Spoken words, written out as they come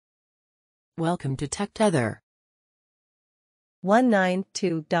Welcome to Tech Tether.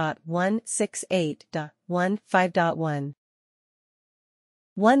 192.168.15.1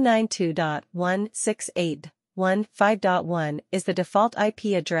 192.168.15.1 is the default IP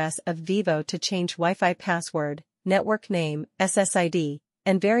address of Vivo. To change Wi-Fi password, network name, SSID,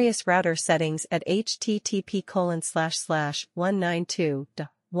 and various router settings at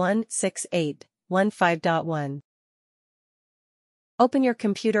http://192.168.15.1. Open your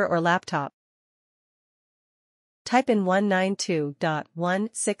computer or laptop. Type in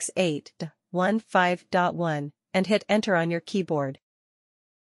 192.168.15.1 and hit enter on your keyboard.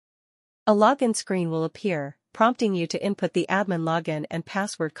 A login screen will appear, prompting you to input the admin login and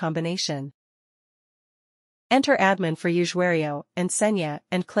password combination. Enter admin for usuario and Senya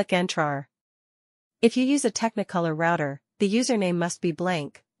and click Entrar. If you use a Technicolor router, the username must be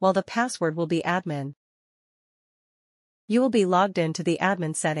blank, while the password will be admin. You will be logged in to the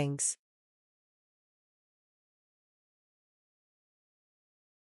admin settings.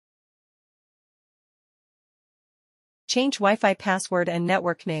 Change Wi-Fi password and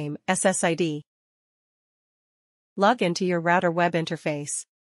network name, SSID. Log into your router web interface.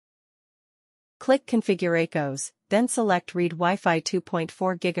 Click Configure ACOs, then select Read Wi-Fi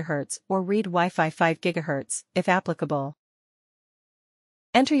 2.4 GHz or Read Wi-Fi 5 GHz, if applicable.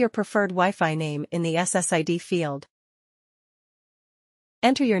 Enter your preferred Wi-Fi name in the SSID field.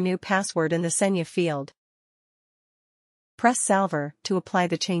 Enter your new password in the Senya field. Press Salver to apply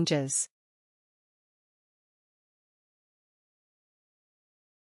the changes.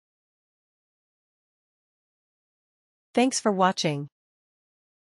 Thanks for watching.